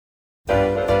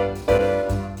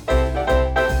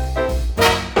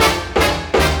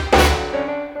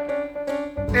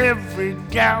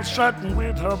gal strutting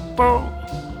with her bow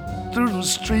through the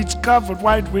streets covered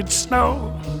white with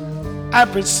snow.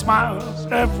 Happy smiles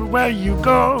everywhere you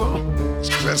go. It's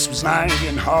Christmas night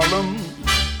in Harlem.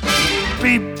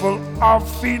 People are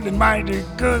feeling mighty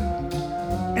good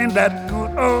in that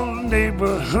good old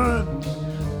neighborhood.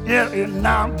 Yeah, and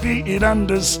now be it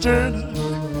understood.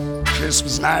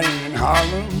 Christmas night in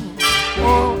Harlem.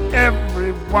 Oh,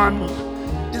 everyone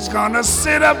is gonna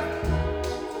sit up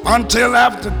until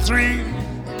after 3.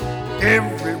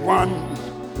 Everyone,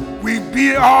 we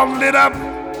be all lit up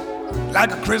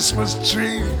like a Christmas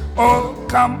tree. Oh,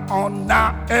 come on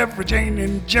now, every Jane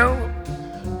and Joe,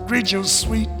 greet your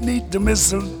sweet, neat the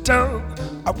mistletoe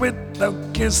with the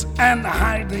kiss and the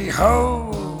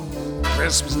hidey-ho.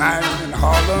 Christmas night in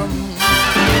Harlem.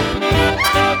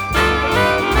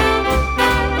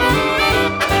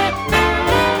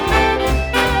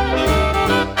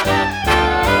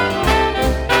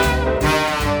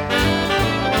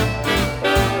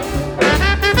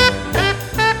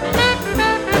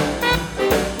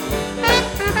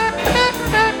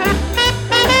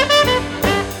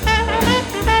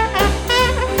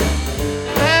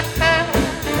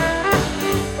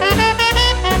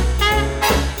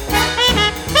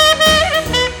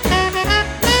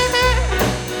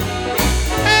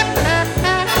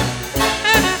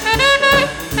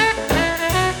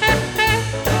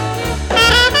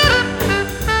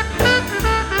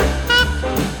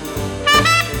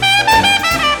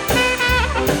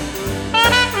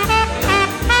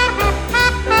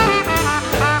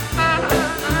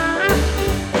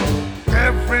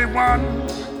 Everyone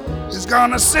is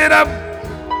gonna sit up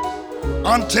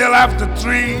until after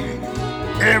 3.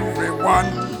 Everyone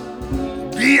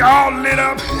be all lit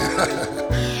up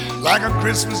like a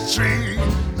Christmas tree.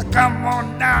 Come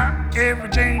on now, every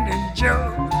Jane and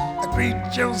Joe, greet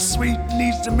your sweet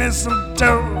niece the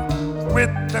mistletoe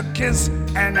with the kiss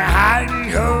and the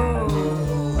hidey-ho.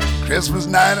 Christmas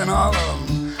night in Harlem.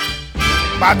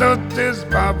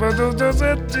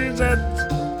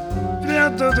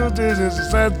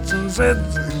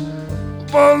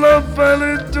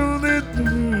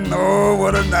 Oh,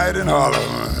 what a night in Harlem.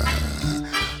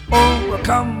 Oh,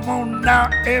 come on now,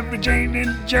 every Jane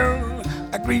and Joe,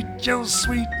 I greet your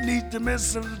sweet niece the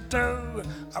mistletoe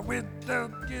with the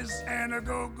kiss and a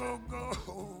go, go,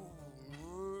 go.